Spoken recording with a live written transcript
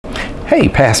Hey,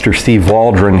 Pastor Steve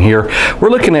Waldron here.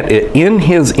 We're looking at it In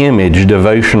His Image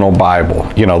devotional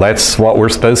Bible. You know, that's what we're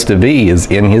supposed to be,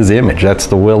 is in His image. That's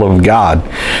the will of God.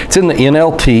 It's in the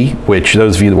NLT, which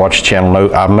those of you that watch the channel know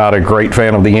I'm not a great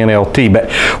fan of the NLT,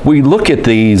 but we look at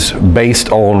these based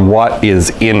on what is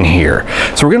in here.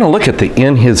 So we're going to look at the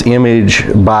In His Image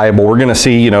Bible. We're going to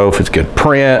see, you know, if it's good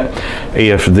print,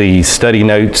 if the study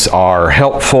notes are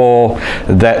helpful,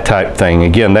 that type thing.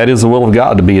 Again, that is the will of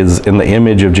God, to be in the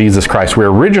image of Jesus Christ.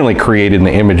 We're originally created in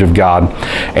the image of God,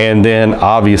 and then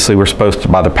obviously we're supposed to,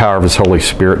 by the power of His Holy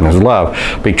Spirit and His love,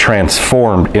 be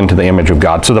transformed into the image of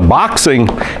God. So the boxing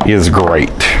is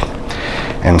great.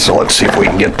 And so let's see if we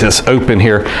can get this open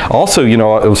here. Also, you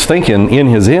know, I was thinking In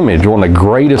His Image, one of the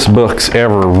greatest books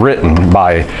ever written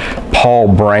by Paul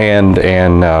Brand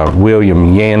and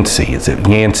William Yancey. Is it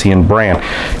Yancey and Brand?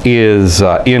 Is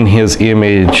In His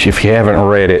Image. If you haven't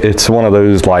read it, it's one of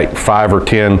those like 5 or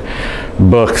 10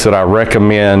 books that I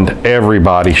recommend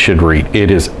everybody should read.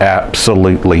 It is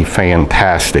absolutely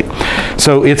fantastic.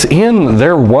 So it's in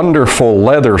their wonderful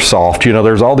leather soft. You know,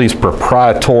 there's all these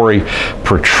proprietary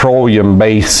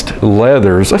petroleum-based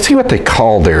leathers. Let's see what they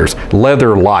call theirs.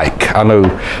 Leather-like. I know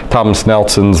Thomas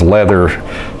Nelson's leather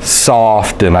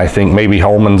soft, and I think maybe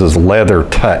Holman's is leather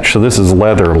touch. So this is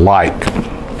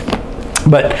leather-like.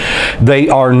 But they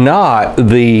are not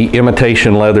the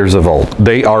imitation leathers of old.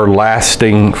 They are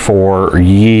lasting for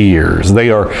years.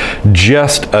 They are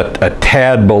just a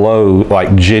tad below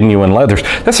like genuine leathers.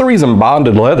 That's the reason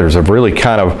bonded leathers have really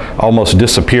kind of almost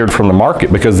disappeared from the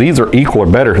market, because these are equal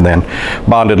or better than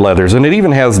bonded leathers. And it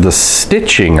even has the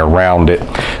stitching around it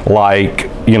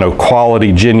like, you know,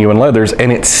 quality genuine leathers,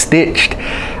 and it's stitched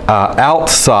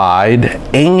outside,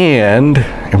 and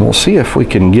we'll see if we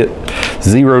can get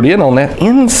zeroed in on that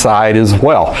inside as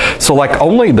well. So like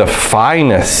only the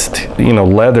finest, you know,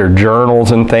 leather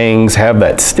journals and things have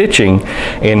that stitching,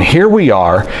 and here we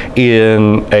are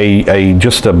in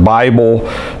just a Bible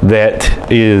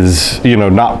that is, you know,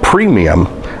 not premium,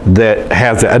 that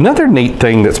has another neat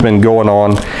thing that's been going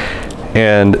on.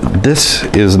 And this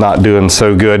is not doing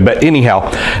so good, but anyhow,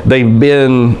 they've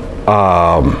been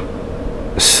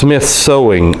Smith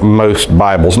sewing most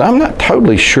Bibles. Now I'm not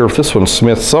totally sure if this one's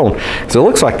Smith sewn, because it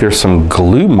looks like there's some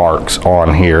glue marks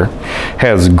on here.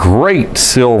 Has great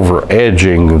silver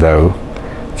edging though.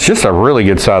 It's just a really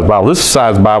good size Bible. This is the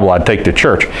size Bible I take to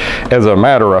church. As a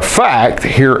matter of fact,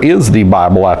 here is the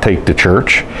Bible I take to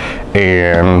church,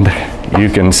 and you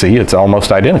can see it's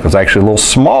almost identical. It's actually a little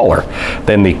smaller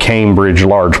than the Cambridge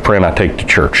large print I take to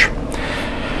church.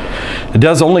 It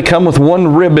does only come with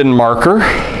one ribbon marker,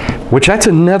 which that's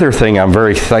another thing I'm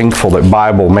very thankful that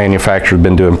Bible manufacturers have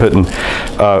been doing, putting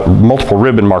multiple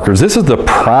ribbon markers. This is the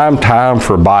prime time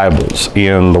for Bibles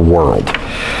in the world.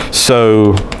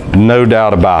 So no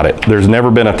doubt about it. There's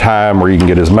never been a time where you can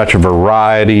get as much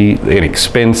variety,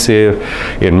 inexpensive.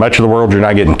 In much of the world, you're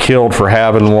not getting killed for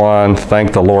having one.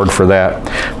 Thank the Lord for that.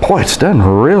 Boy, it's done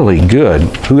really good.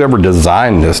 Whoever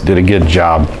designed this did a good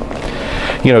job.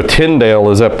 You know, Tyndale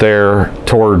is up there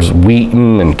towards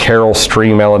Wheaton and Carroll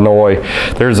Stream, Illinois.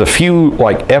 There's a few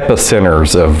like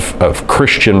epicenters of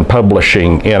Christian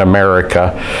publishing in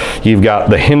America. You've got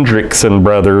the Hendrickson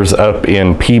brothers up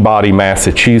in Peabody,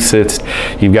 Massachusetts.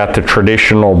 You've got the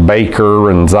traditional Baker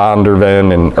and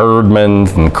Zondervan and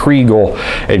Erdmans and Kriegel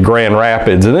at Grand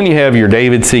Rapids. And then you have your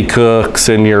David C. Cooks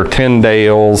and your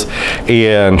Tyndales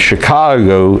in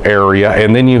Chicago area.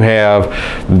 And then you have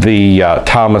the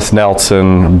Thomas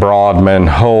Nelson, Broadman,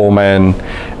 Holman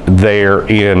there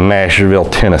in Nashville,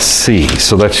 Tennessee.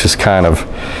 So that's just kind of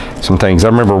some things. I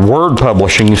remember Word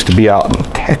Publishing used to be out in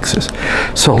Texas.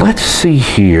 So let's see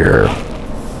here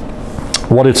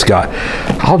what it's got.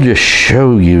 I'll just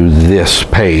show you this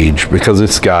page because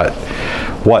it's got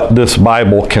what this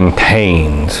Bible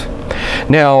contains.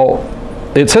 Now,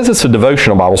 it says it's a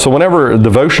devotional Bible, so whenever a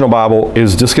devotional Bible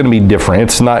is just going to be different.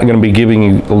 It's not going to be giving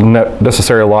you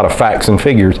necessarily a lot of facts and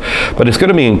figures, but it's going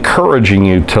to be encouraging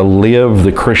you to live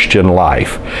the Christian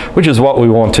life, which is what we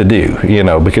want to do, you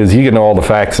know, because you can know all the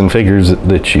facts and figures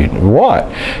that you want,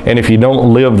 and if you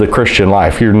don't live the Christian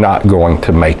life, you're not going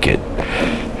to make it.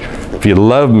 If you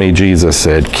love me, Jesus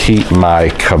said, keep my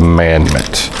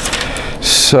commandments.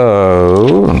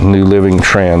 So, New Living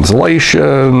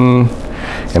Translation,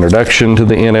 Introduction to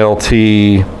the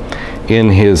NLT, In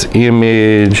His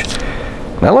Image.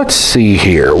 Now let's see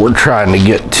here. We're trying to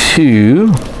get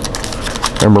to,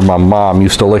 remember my mom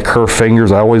used to lick her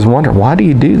fingers. I always wonder, why do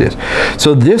you do this?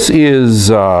 So this is,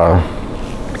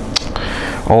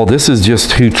 this is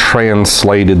just who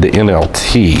translated the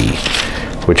NLT,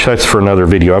 which that's for another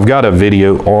video. I've got a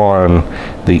video on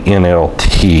the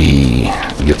NLT.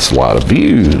 NLT. Gets a lot of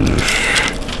views.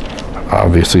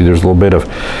 Obviously, there's a little bit of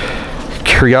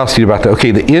curiosity about that.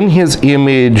 Okay, the In His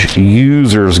Image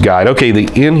User's Guide. Okay, the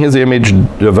In His Image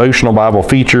Devotional Bible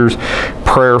features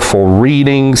prayerful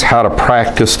readings, how to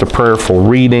practice the prayerful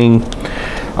reading.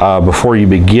 Before you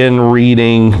begin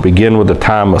reading, begin with a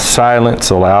time of silence.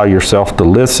 Allow yourself to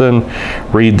listen.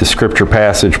 Read the scripture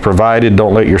passage provided.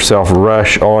 Don't let yourself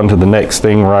rush on to the next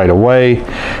thing right away.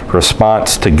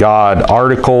 Response to God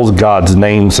articles, God's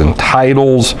names and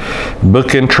titles.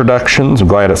 Book introductions. I'm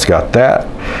glad it's got that.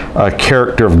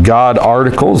 Character of God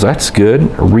articles. That's good.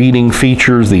 Reading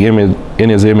features, the In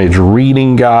His Image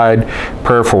reading guide.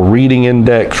 Prayerful reading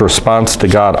index. Response to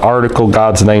God article,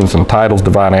 God's names and titles,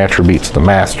 divine attributes, the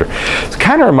Master. It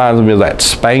kind of reminds me of that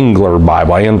Spangler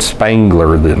Bible, Ann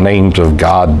Spangler, the Names of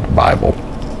God Bible.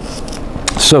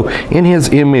 So, In His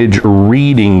Image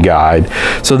reading guide.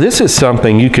 So this is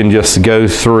something you can just go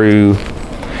through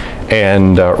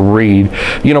and read,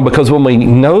 because when we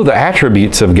know the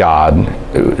attributes of God,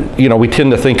 we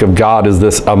tend to think of God as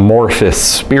this amorphous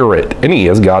spirit, and He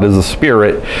is. God is a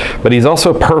spirit, but He's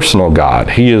also a personal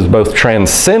God. He is both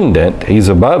transcendent, He's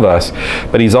above us,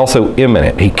 but He's also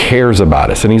immanent. He cares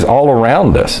about us, and He's all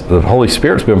around us. The Holy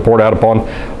Spirit's been poured out upon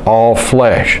all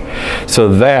flesh. So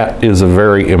that is a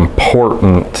very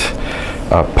important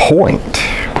point.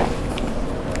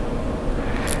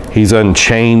 He's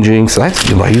unchanging. So that's,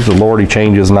 He's the Lord, He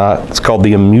changes not. It's called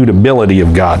the immutability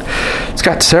of God. It's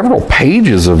got several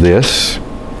pages of this.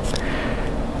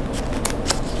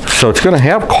 So it's going to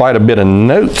have quite a bit of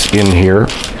notes in here.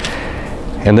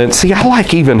 And then, see, I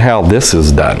like even how this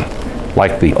is done.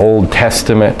 Like the Old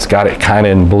Testament, it's got it kind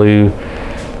of in blue.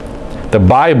 The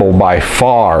Bible by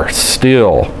far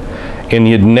still, and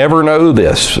you'd never know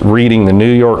this reading the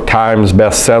New York Times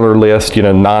bestseller list,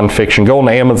 nonfiction. Go on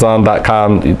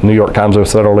Amazon.com, New York Times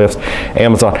bestseller list,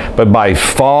 Amazon. But by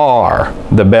far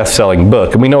the best-selling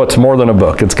book, and we know it's more than a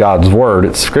book, it's God's Word,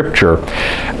 it's Scripture,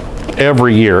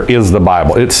 every year is the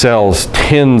Bible. It sells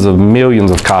tens of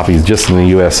millions of copies just in the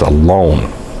U.S. alone.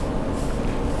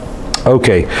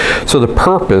 Okay, so the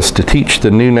purpose, to teach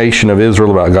the new nation of Israel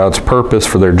about God's purpose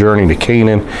for their journey to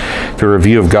Canaan, the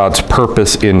review of God's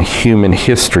purpose in human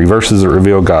history, verses that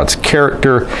reveal God's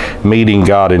character, meeting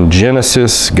God in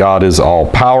Genesis. God is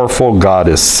all-powerful. God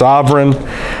is sovereign.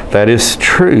 That is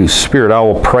true. Spirit, I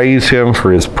will praise Him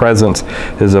for His presence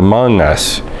is among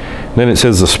us. Then it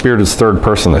says the Spirit is third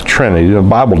person of the Trinity. The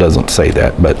Bible doesn't say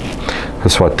that, but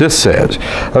that's what this says.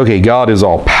 Okay, God is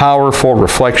all-powerful.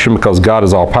 Reflection, because God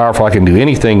is all-powerful, I can do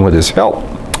anything with His help.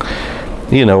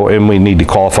 And we need to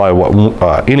qualify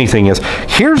what anything is.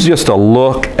 Here's just a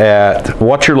look at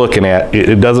what you're looking at.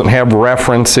 It doesn't have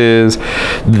references.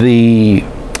 The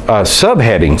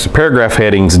subheadings, the paragraph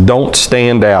headings don't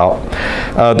stand out.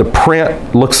 The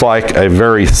print looks like a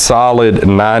very solid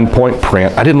 9-point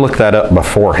print. I didn't look that up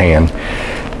beforehand.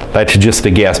 That's just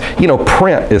a guess.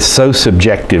 Print is so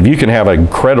subjective. You can have an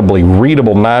incredibly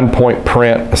readable 9-point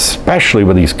print, especially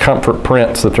with these comfort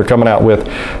prints that they're coming out with.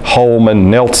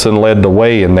 Holman, Nelson led the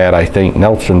way in that, I think.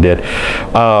 Nelson did.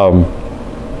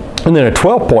 And then a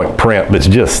 12-point print that's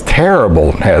just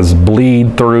terrible, has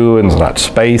bleed through and is not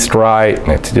spaced right, and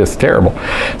it's just terrible.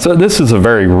 So this is a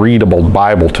very readable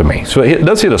Bible to me. So it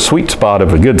does hit a sweet spot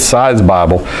of a good sized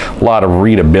Bible, a lot of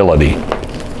readability.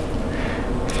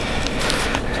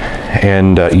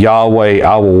 And Yahweh,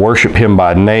 I will worship Him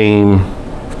by name.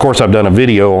 Of course, I've done a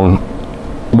video on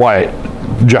why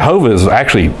Jehovah is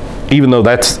actually, even though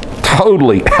that's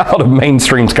totally out of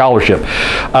mainstream scholarship,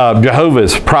 Jehovah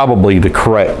is probably the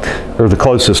correct, or the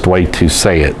closest way to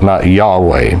say it, not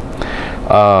Yahweh.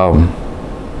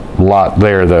 Lot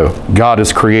there though. God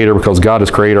is creator. Because God is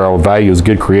creator, I will value His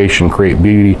good creation, create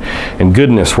beauty and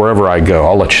goodness wherever I go.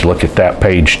 I'll let you look at that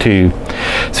page too.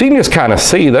 So you can just kind of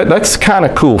see that. That's kind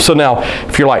of cool. So now,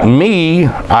 if you're like me,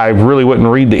 I really wouldn't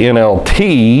read the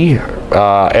NLT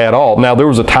at all. Now, there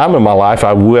was a time in my life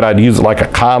I'd use it like a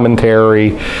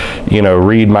commentary,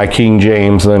 read my King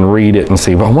James, then read it and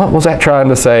see, well, what was that trying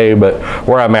to say? But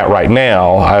where I'm at right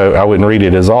now, I wouldn't read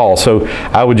it as all. So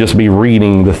I would just be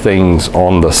reading the things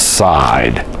on the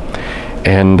side.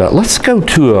 And let's go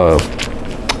to a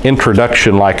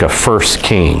introduction like a 1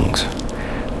 Kings.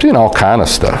 Doing all kind of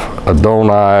stuff.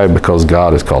 Adonai, because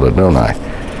God is called Adonai.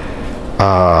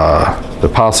 The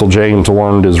Apostle James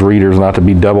warned his readers not to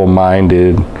be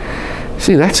double-minded.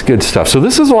 See, that's good stuff. So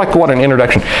this is like what an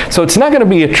introduction. So it's not going to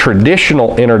be a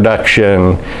traditional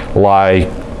introduction like,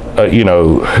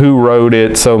 who wrote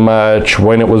it so much,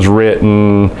 when it was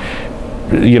written,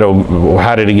 you know,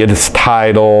 how did he get his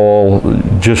title,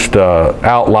 just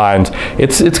outlines.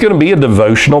 It's going to be a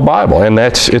devotional Bible, and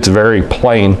it's very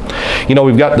plain. You know,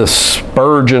 we've got the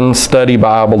Spurgeon Study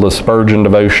Bible, the Spurgeon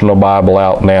Devotional Bible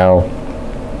out now,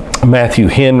 Matthew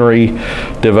Henry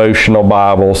Devotional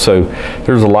Bible. So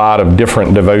there's a lot of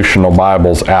different devotional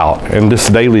Bibles out, and this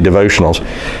daily devotionals.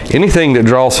 Anything that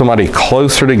draws somebody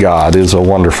closer to God is a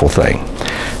wonderful thing.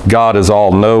 God is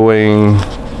all-knowing.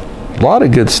 A lot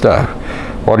of good stuff.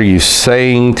 What are you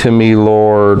saying to me,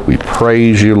 Lord? We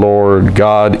praise you, Lord.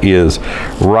 God is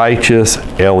righteous.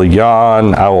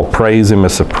 Elyon, I will praise him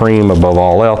as supreme above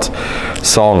all else.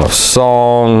 Song of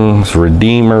Songs,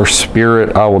 Redeemer,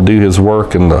 Spirit, I will do his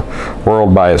work in the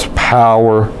world by his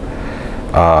power.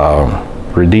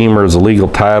 Redeemer is a legal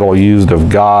title used of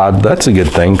God. That's a good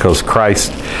thing, because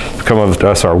Christ become of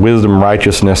us our wisdom,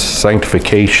 righteousness,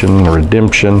 sanctification,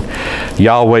 redemption.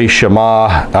 Yahweh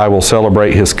Shema, I will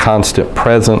celebrate his constant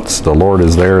presence. The Lord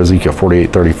is there, Ezekiel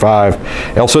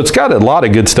 48:35. So it's got a lot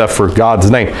of good stuff for God's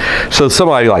name. So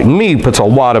somebody like me puts a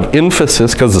lot of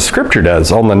emphasis, because the scripture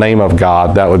does, on the name of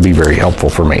God. That would be very helpful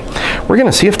for me. We're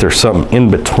going to see if there's something in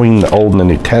between the Old and the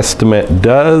New Testament.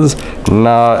 Does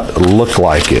not look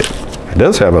like it. It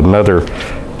does have another,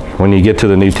 when you get to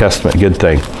the New Testament, good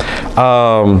thing.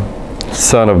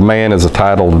 Son of Man is a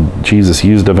title Jesus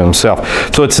used of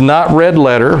himself. So it's not red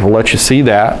letter. We'll let you see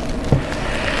that.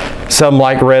 Some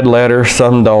like red letter,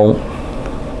 some don't.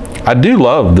 I do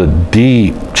love the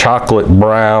deep chocolate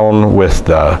brown with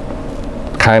the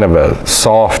kind of a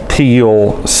soft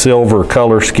teal silver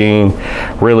color scheme.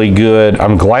 Really good.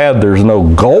 I'm glad there's no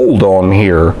gold on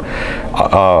here.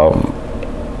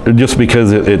 Just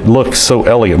because it looks so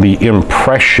elegant. The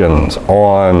impressions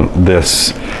on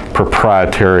this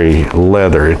proprietary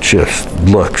leather, it just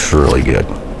looks really good.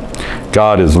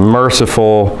 God is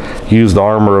merciful. Use the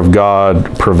armor of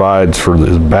God, provides for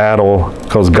this battle.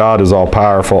 Because God is all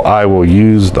powerful, I will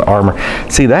use the armor.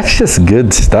 See, that's just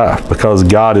good stuff. Because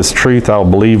God is truth, I'll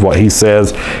believe what he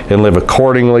says and live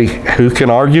accordingly. Who can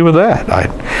argue with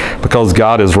that? Because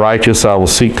God is righteous, I will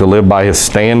seek to live by his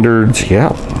standards. Yeah,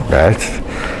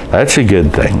 that's a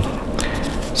good thing.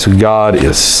 So God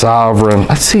is sovereign.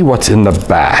 Let's see what's in the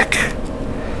back.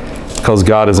 Because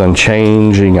God is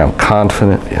unchanging, I'm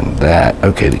confident in that.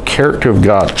 Okay, the character of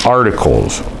God,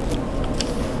 articles.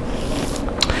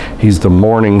 He's the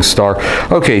morning star.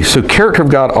 Okay, so character of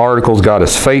God, articles. God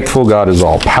is faithful. God is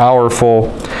all powerful.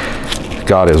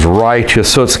 God is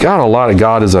righteous. So it's got a lot of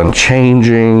God is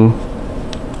unchanging.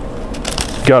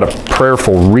 Got a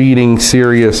prayerful reading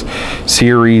series,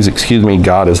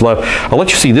 God is love. I'll let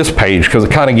you see this page, because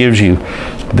it kind of gives you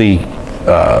the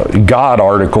God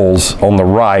articles on the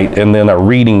right and then a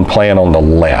reading plan on the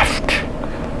left.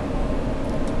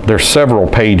 There's several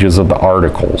pages of the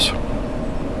articles.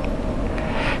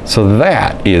 So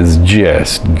that is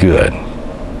just good.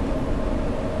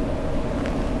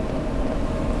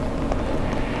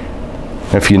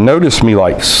 If you notice me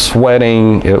like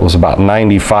sweating, it was about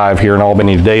 95 here in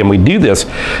Albany today, and we do this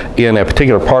in a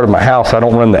particular part of my house. I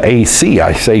don't run the AC,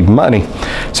 I save money.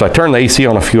 So I turned the AC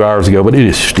on a few hours ago, but it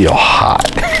is still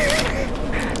hot.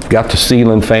 Got the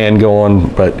ceiling fan going,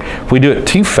 but if we do it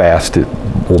too fast, it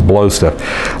will blow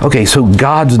stuff. Okay, so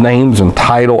God's names and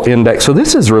title index. So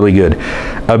this is really good.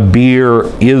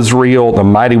 Abir, Israel, the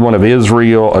mighty one of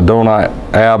Israel, Adonai,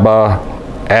 Abba,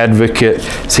 Advocate.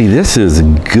 See, this is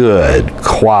good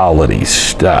quality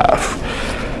stuff,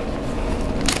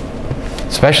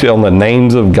 especially on the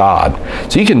names of God.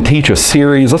 So you can teach a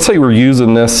series. Let's say we're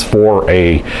using this for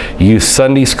a youth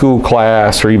Sunday school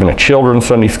class or even a children's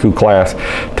Sunday school class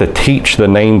to teach the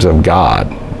names of God.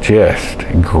 Just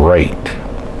great.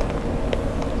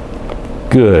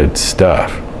 Good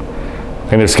stuff.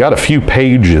 And it's got a few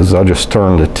pages. I'll just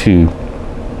turn to 2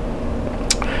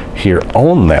 here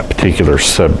on that particular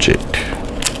subject.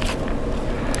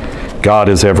 God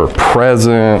is ever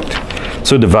present.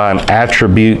 So divine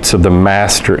attributes of the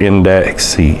master index.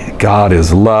 See, God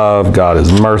is love. God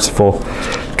is merciful.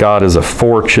 God is a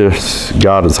fortress.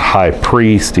 God is a high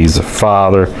priest. He's a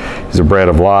father. He's a bread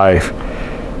of life.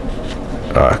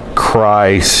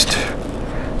 Christ.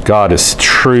 God is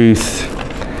truth.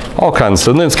 All kinds of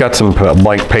stuff. And then it's got some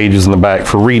blank pages in the back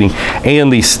for reading.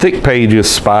 And these thick pages,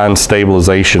 spine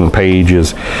stabilization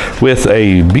pages, with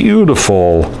a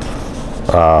beautiful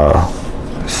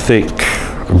thick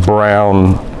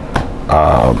brown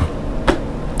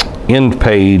end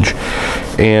page.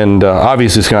 And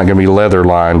obviously it's not going to be leather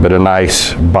lined, but a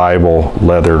nice Bible,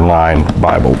 leather lined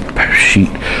Bible sheet.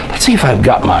 Let's see if I've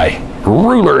got my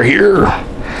ruler here.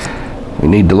 We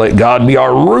need to let God be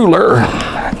our ruler.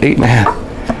 8.5.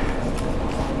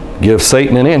 Give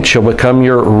Satan an inch, he'll become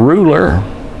your ruler.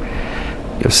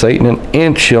 Give Satan an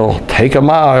inch, he'll take a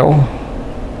mile.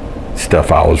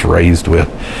 Stuff I was raised with.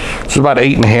 It's about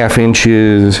 8.5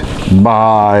 inches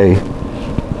by,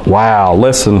 wow,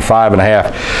 less than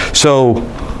 5.5. So,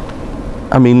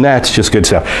 I mean, that's just good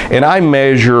stuff. And I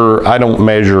measure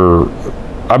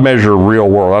real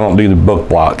world. I don't do the book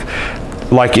block.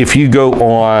 Like if you go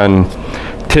on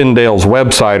Tyndale's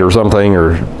website or something,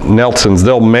 or Nelson's,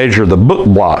 they'll measure the book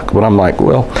block. But I'm like,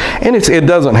 well, and it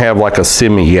doesn't have like a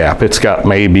semi-yap. It's got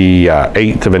maybe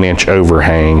 1/8 of an inch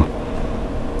overhang.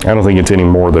 I don't think it's any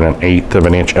more than 1/8 of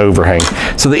an inch overhang.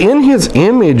 So the In His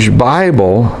Image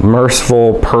Bible,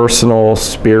 merciful, personal,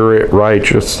 spirit,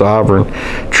 righteous, sovereign,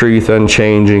 truth,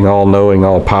 unchanging, all-knowing,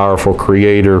 all-powerful,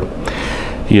 creator.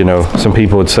 You know, some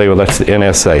people would say, well, that's the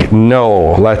NSA.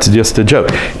 No, that's just a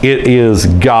joke. It is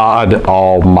God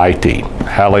Almighty.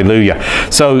 Hallelujah.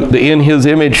 So the In His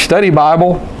Image Study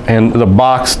Bible and the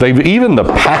box, even the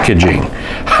packaging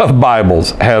of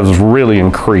Bibles has really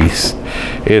increased.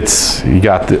 It's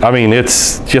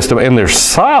just, and they're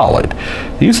solid.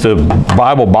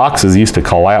 Bible boxes used to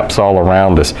collapse all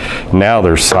around us. Now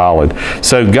they're solid.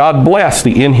 So God bless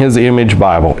the In His Image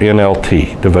Bible,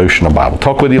 NLT, Devotional Bible.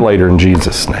 Talk with you later in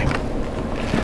Jesus' name.